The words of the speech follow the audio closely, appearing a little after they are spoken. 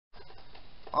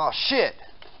Oh shit!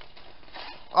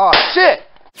 Oh shit!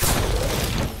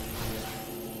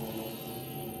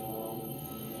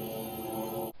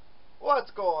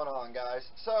 What's going on, guys?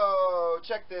 So,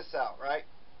 check this out, right?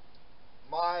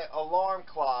 My alarm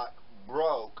clock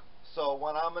broke, so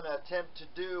what I'm going to attempt to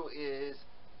do is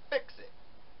fix it.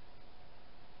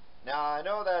 Now, I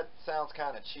know that sounds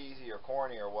kind of cheesy or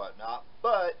corny or whatnot,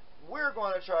 but we're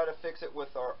going to try to fix it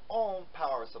with our own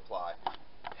power supply.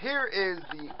 Here is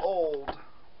the old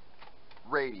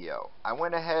radio. I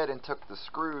went ahead and took the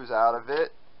screws out of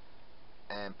it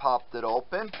and popped it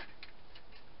open.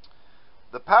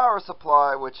 The power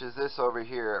supply, which is this over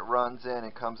here, it runs in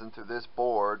and comes in through this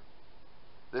board.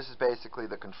 This is basically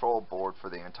the control board for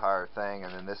the entire thing,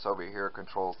 and then this over here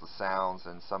controls the sounds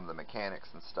and some of the mechanics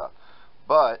and stuff.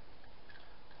 But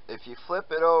if you flip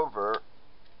it over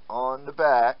on the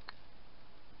back,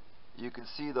 you can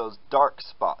see those dark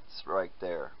spots right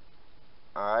there.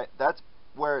 Alright, that's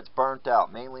where it's burnt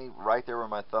out, mainly right there where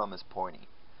my thumb is pointing.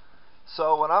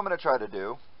 So what I'm going to try to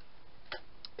do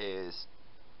is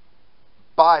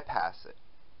bypass it.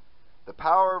 The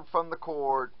power from the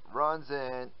cord runs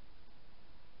in,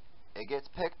 it gets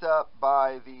picked up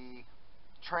by the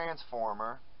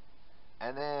transformer,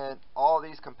 and then all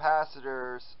these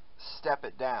capacitors step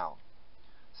it down.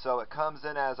 So it comes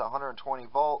in as 120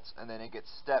 volts, and then it gets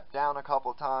stepped down a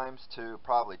couple times to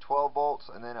probably 12 volts,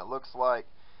 and then it looks like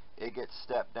it gets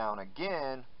stepped down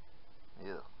again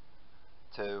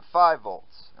to 5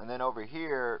 volts. And then over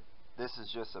here, this is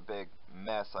just a big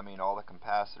mess. I mean, all the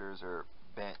capacitors are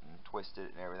bent and twisted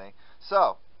and everything.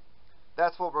 So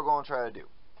that's what we're going to try to do.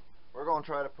 We're going to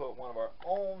try to put one of our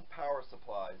own power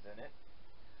supplies in it.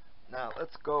 Now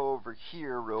let's go over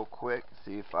here real quick and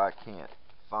see if I can't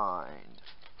find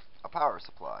a power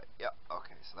supply. Yep,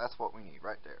 okay, so that's what we need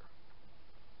right there.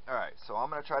 Alright, so I'm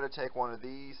going to try to take one of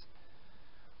these,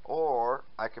 or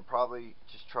I could probably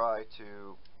just try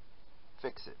to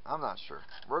fix it. I'm not sure.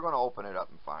 We're going to open it up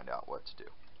and find out what to do.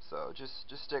 So just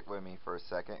stick with me for a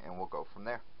second and we'll go from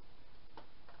there.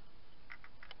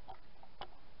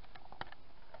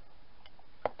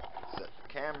 Set the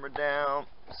camera down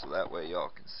so that way y'all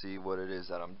can see what it is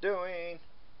that I'm doing.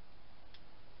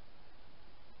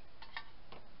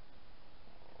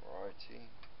 Alrighty,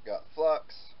 got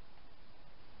flux.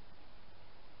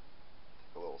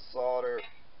 Take a little solder.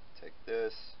 Take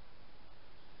this,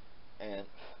 and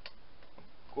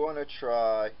I'm going to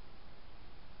try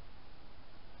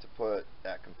to put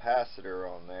that capacitor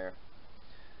on there.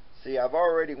 See, I've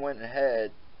already went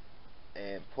ahead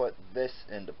and put this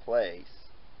into place,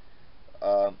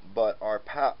 but our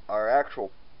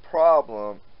actual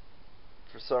problem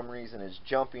for some reason is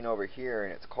jumping over here,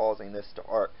 and it's causing this to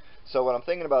arc. So what I'm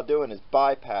thinking about doing is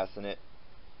bypassing it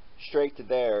straight to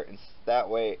there, and that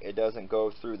way it doesn't go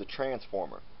through the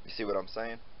transformer. You see what I'm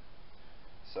saying?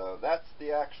 So that's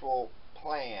the actual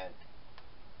plan.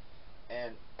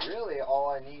 And really all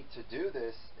I need to do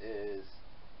this is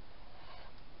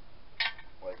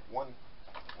like one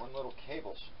little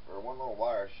cable or one little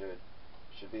wire should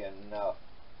be enough.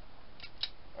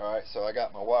 Alright, so I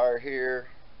got my wire here.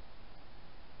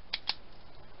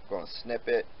 I'm going to snip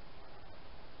it.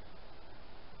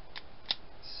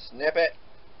 Snip it.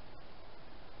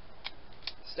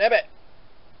 Snip it.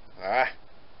 Ah.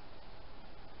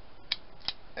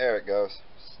 There it goes.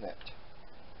 Snipped.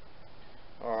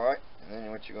 Alright, and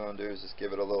then what you're going to do is just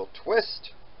give it a little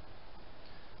twist.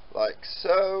 Like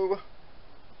so.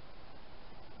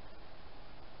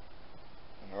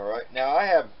 Alright, now I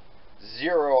have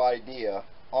zero idea,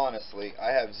 honestly,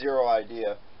 I have zero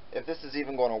idea if this is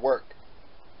even going to work.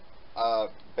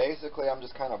 Basically, I'm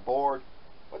just kind of bored.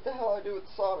 What the hell I do with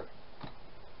the solder?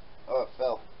 Oh, it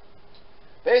fell.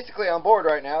 Basically, I'm bored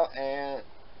right now, and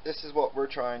this is what we're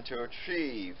trying to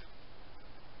achieve.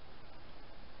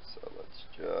 So let's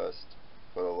just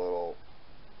put a little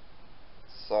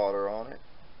solder on it.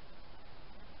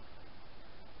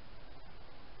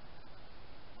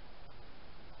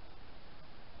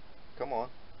 Come on,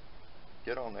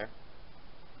 get on there.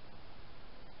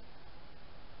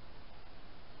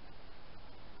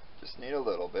 Just need a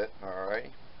little bit,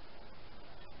 alright.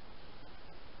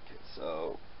 Okay,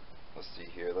 so let's see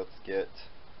here, let's get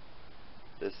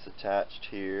this attached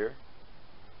here.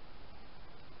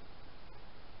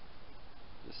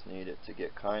 Just need it to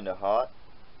get kinda hot.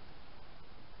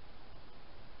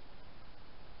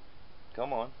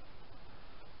 Come on.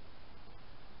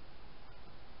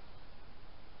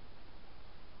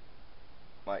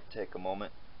 Might take a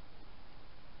moment.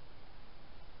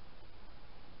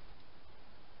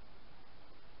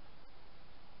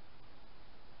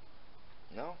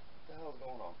 No? What the hell is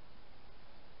going on?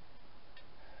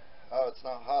 Oh, it's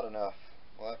not hot enough.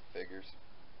 Well, that figures.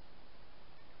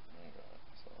 Okay,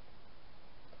 so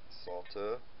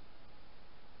Salta.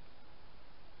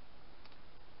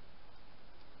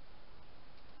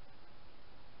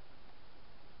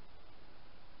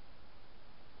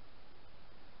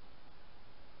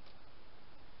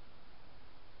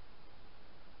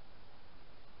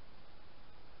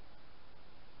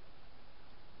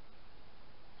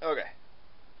 Okay,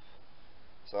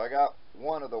 so I got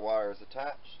one of the wires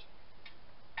attached.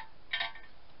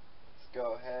 Let's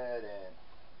go ahead and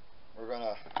we're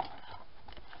gonna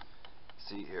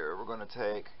see here. We're gonna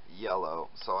take yellow.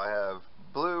 So I have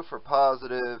blue for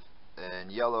positive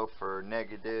and yellow for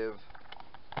negative.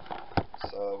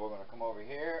 So we're gonna come over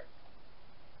here,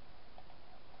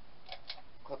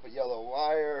 clip a yellow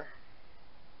wire.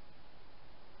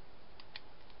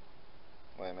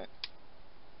 Wait a minute.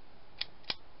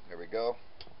 There we go.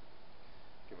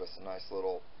 Give us a nice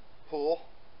little pull.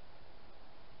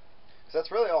 So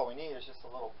that's really all we need, is just a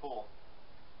little pull.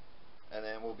 And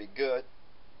then we'll be good.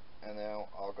 And then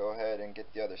I'll go ahead and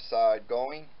get the other side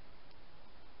going.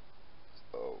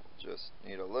 So just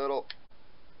need a little.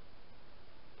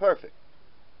 Perfect.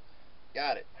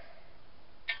 Got it.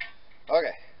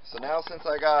 Okay, so now since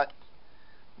I got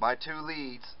my two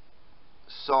leads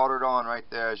soldered on right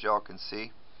there, as y'all can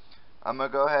see, I'm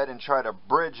going to go ahead and try to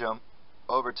bridge them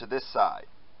over to this side.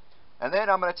 And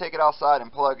then I'm going to take it outside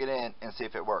and plug it in and see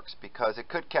if it works, because it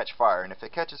could catch fire. And if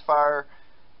it catches fire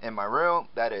in my room,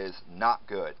 that is not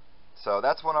good. So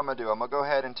that's what I'm going to do. I'm going to go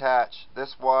ahead and attach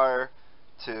this wire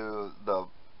to the...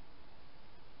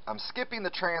 I'm skipping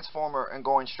the transformer and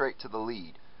going straight to the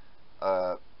lead,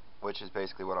 which is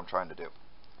basically what I'm trying to do.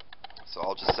 So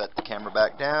I'll just set the camera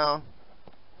back down.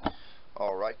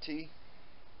 Alrighty.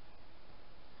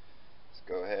 Let's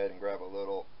go ahead and grab a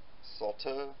little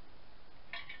Salta.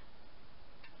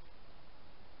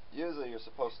 Usually you're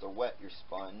supposed to wet your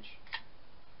sponge.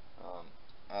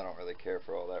 I don't really care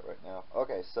for all that right now.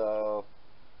 Okay, so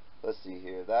let's see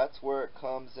here. That's where it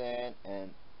comes in,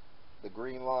 and the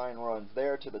green line runs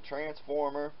there to the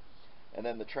transformer, and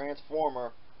then the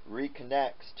transformer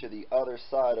reconnects to the other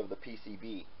side of the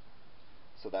PCB.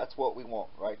 So that's what we want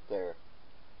right there.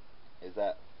 Is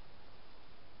that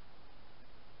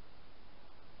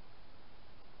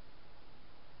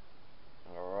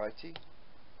alrighty?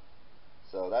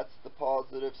 So that's the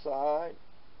positive side.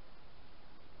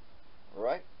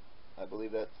 Right? I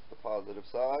believe that's the positive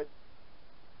side.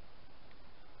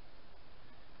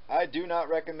 I do not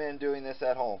recommend doing this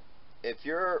at home. If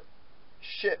your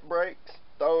shit breaks,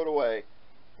 throw it away.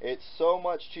 It's so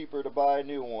much cheaper to buy a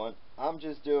new one. I'm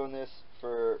just doing this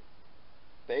for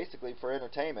basically for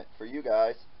entertainment for you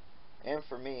guys and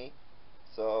for me.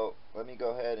 So let me go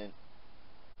ahead and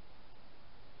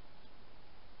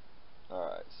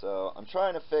alright, so I'm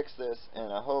trying to fix this,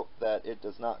 and I hope that it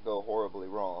does not go horribly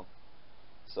wrong.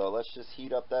 So let's just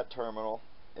heat up that terminal.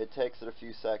 It takes it a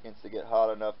few seconds to get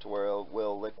hot enough to where it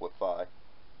will liquefy.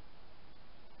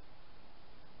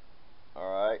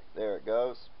 Alright, there it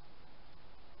goes.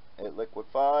 It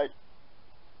liquefied.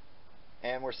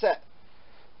 And we're set.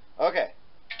 Okay.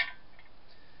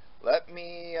 Let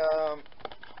me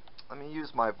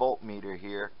use my voltmeter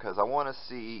here, because I want to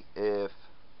see if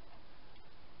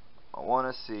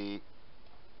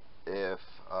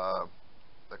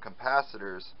the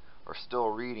capacitors are still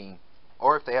reading,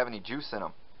 or if they have any juice in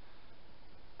them.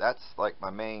 That's like my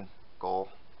main goal,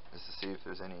 is to see if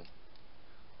there's any.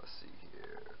 Let's see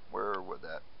here, where would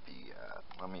that be at?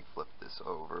 Let me flip this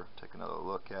over, take another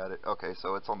look at it. Okay,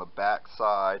 so it's on the back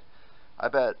side. I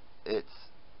bet it's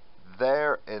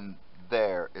there, and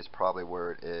there is probably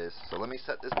where it is. So let me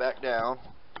set this back down.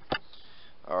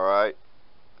 Alright,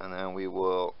 and then we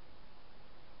will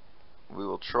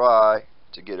try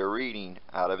to get a reading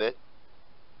out of it.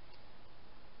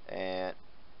 And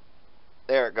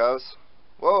there it goes.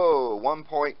 Whoa,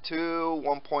 1.2,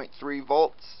 1.3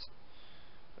 volts.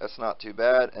 That's not too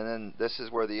bad. And then this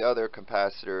is where the other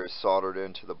capacitor is soldered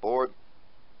into the board.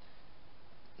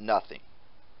 Nothing.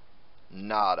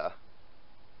 Nada.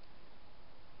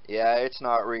 Yeah, it's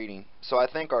not reading. So I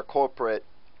think our culprit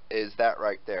is that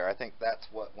right there. I think that's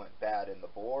what went bad in the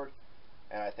board,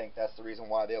 and I think that's the reason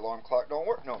why the alarm clock don't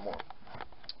work no more.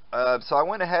 So I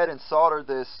went ahead and soldered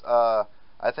this,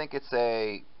 I think it's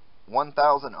a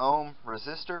 1000 ohm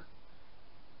resistor,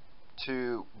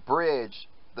 to bridge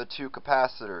the two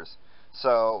capacitors.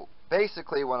 So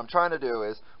basically what I'm trying to do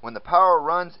is, when the power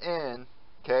runs in,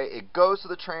 okay, it goes to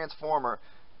the transformer,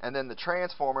 and then the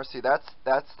transformer, see, that's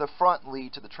the front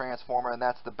lead to the transformer, and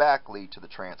that's the back lead to the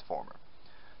transformer.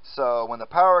 So when the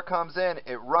power comes in,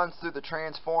 it runs through the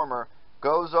transformer,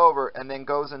 goes over, and then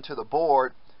goes into the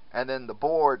board, and then the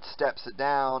board steps it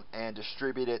down and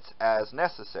distributes it as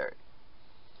necessary.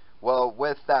 Well,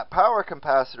 with that power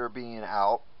capacitor being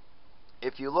out,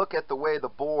 if you look at the way the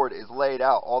board is laid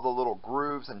out, all the little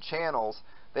grooves and channels,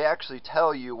 they actually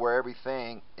tell you where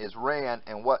everything is ran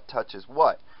and what touches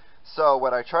what. So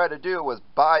what I tried to do was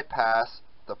bypass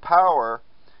the power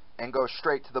and go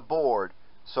straight to the board.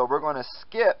 So we're going to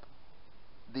skip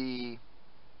the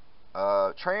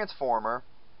transformer,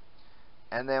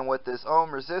 and then with this ohm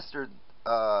resistor,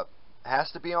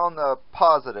 has to be on the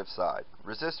positive side.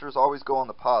 Resistors always go on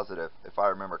the positive, if I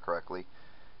remember correctly,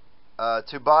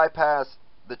 to bypass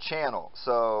the channel.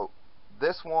 So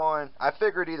this one, I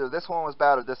figured either this one was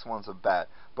bad or this one's bad.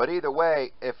 But either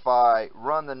way, if I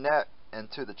run the net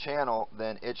into the channel,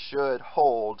 then it should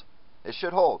hold. It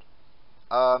should hold.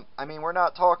 I mean, we're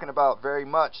not talking about very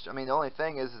much. I mean, the only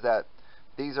thing is that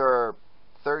these are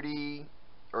 30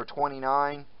 or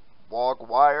 29 log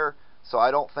wire, so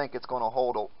I don't think it's going to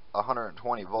hold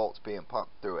 120 volts being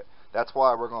pumped through it. That's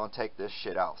why we're going to take this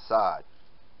shit outside.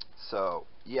 So,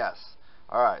 yes.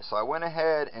 Alright, so I went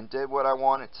ahead and did what I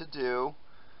wanted to do.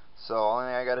 So, all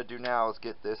I got to do now is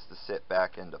get this to sit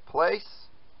back into place.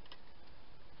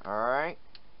 Alright.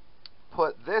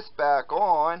 Put this back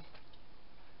on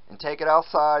and take it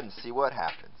outside and see what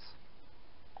happens.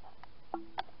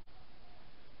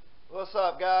 What's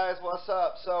up, guys? What's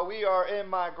up? So we are in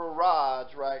my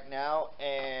garage right now,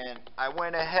 and I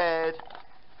went ahead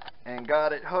and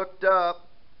got it hooked up,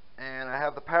 and I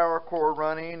have the power cord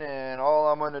running, and all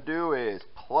I'm going to do is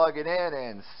plug it in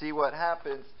and see what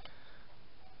happens.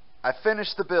 I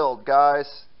finished the build,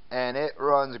 guys, and it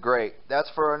runs great. That's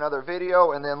for another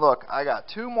video. And then look, I got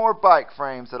 2 more bike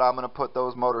frames that I'm going to put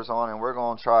those motors on, and we're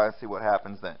going to try and see what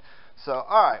happens then. So,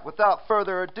 alright, without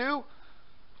further ado,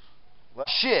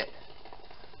 shit.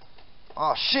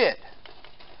 Oh shit.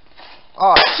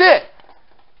 Oh shit.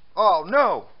 Oh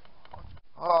no.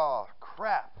 Oh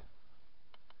crap.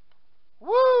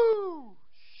 Woo!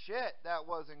 Shit, that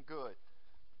wasn't good.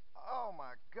 Oh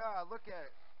my god, look at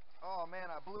it. Oh man,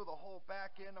 I blew the whole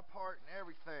back end apart and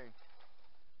everything.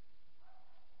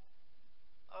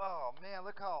 Oh man,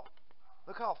 look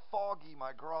how foggy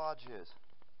my garage is.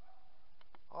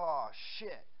 Oh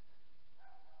shit.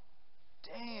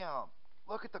 Damn.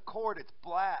 Look at the cord, it's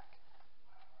black.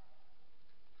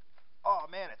 Oh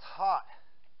man, it's hot.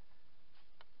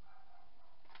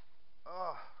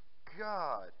 Oh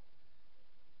god.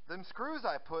 Them screws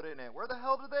I put in it, where the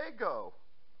hell did they go?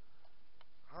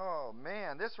 Oh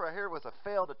man, this right here was a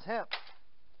failed attempt.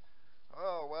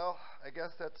 Oh well, I guess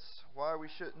that's why we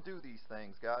shouldn't do these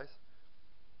things, guys.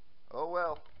 Oh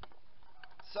well.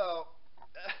 So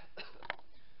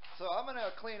I'm gonna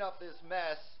clean up this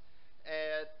mess,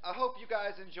 and I hope you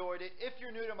guys enjoyed it. If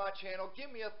you're new to my channel,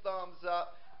 give me a thumbs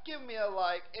up, give me a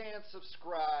like, and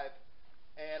subscribe,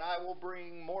 and I will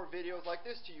bring more videos like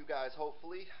this to you guys,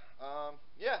 hopefully.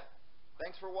 Yeah,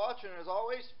 thanks for watching. As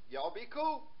always, y'all be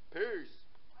cool. Peace.